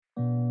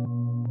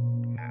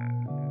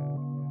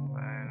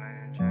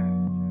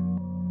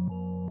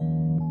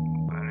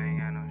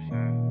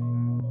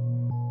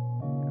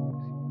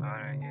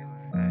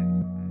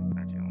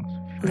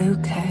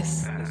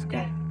Lucas.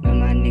 When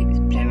my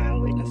niggas play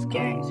around with those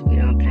games, we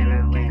don't play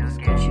no games.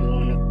 Put you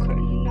on the court,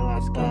 you know I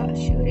ball,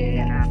 shoot it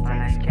at the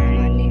front.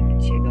 My nigga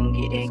chick gon'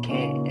 get that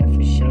cat, that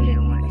for sure they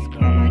want.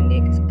 All my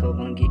niggas go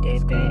gon' get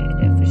that bag,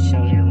 that for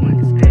sure they want.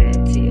 Pull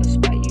up to your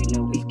spot, you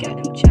know we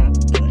got them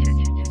choppers.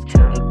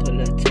 Pull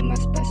up to my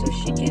spot so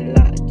she can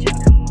lock jump.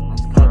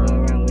 Fuck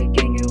around with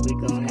gang and we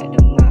gon' have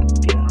the mop,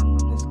 yeah.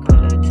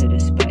 Pull up to the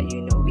spot,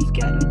 you know we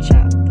got them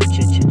choppers.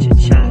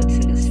 Pull up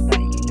to the spot,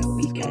 you know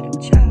we got them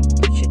choppers.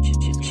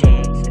 Pull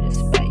up to the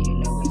spot, you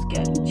know we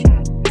got them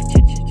choppers.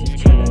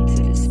 Pull up to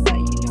the spot,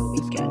 you know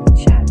we got them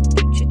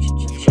choppers.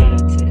 Pull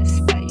up to the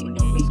spot, you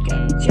know we got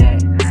them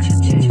choppers.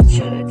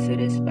 Pull up to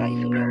the spot,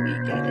 you know we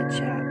got the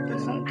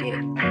choppers on deck.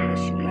 I'ma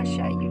shoot my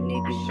shot, you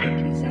niggas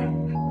rookies on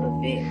a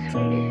vet.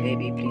 Told her,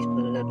 baby, please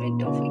pull up and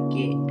don't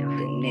forget the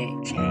neck.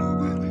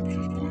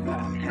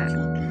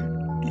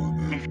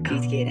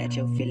 Please get out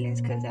your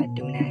feelings, cause I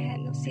do not have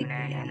no secret.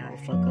 I know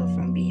fuck her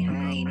from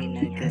behind, and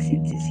a good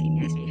sense to see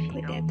miss me.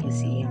 Put that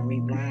pussy on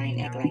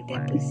rewind, act like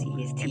that pussy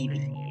is TV.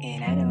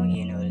 And I don't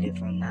get no lip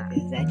from her,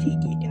 cause I just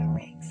get the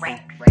racks.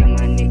 When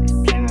my niggas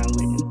play around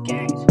with them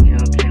games, we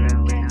don't play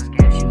no games.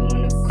 Put you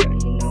on the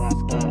court, you know I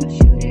ball,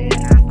 shoot it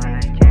at the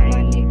front.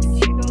 My niggas,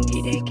 she gon'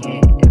 get that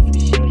cat, that for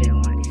sure they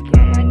want.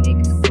 All my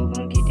niggas go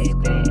gon' get that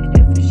bag,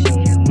 that for sure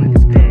they want.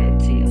 Pull up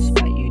to your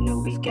spot, you know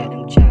we got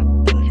them choppers.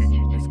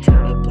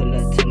 Pull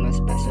up to my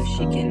spot so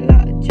she can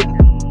lock jump.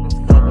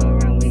 Fuck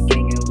around with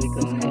gang and we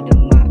gon' have the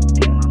mop,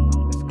 yeah.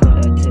 Pull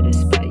up to the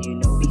spot, you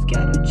know we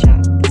got them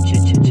choppers.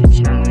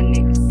 My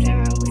niggas play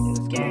around with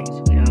them games,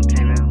 we don't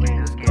play no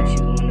games. Put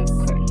you on the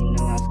court, you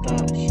know I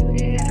ball, shoot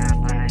it at the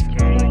front.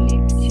 My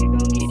niggas, she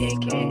gon' get that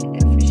cat,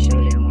 that for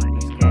sure they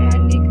want. All my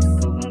niggas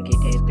go gon' get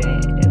that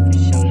bag, that for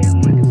sure they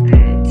want.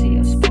 Pull up to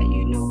your spot,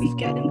 you know we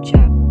got them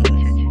choppers.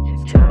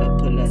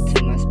 Pull up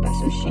to my spot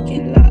so she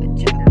can lock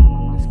jump.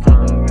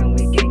 Fuck around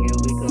with gang and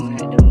we gon'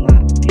 have the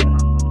mop, yeah.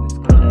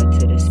 Pull up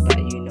to the spot,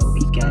 you know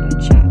we got them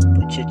choppers.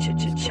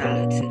 Pull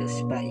up to the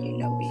spot, you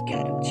know we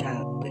got them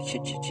choppers.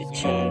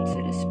 Pull up to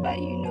the spot,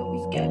 you know we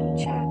got them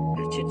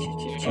choppers.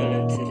 Pull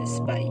up to the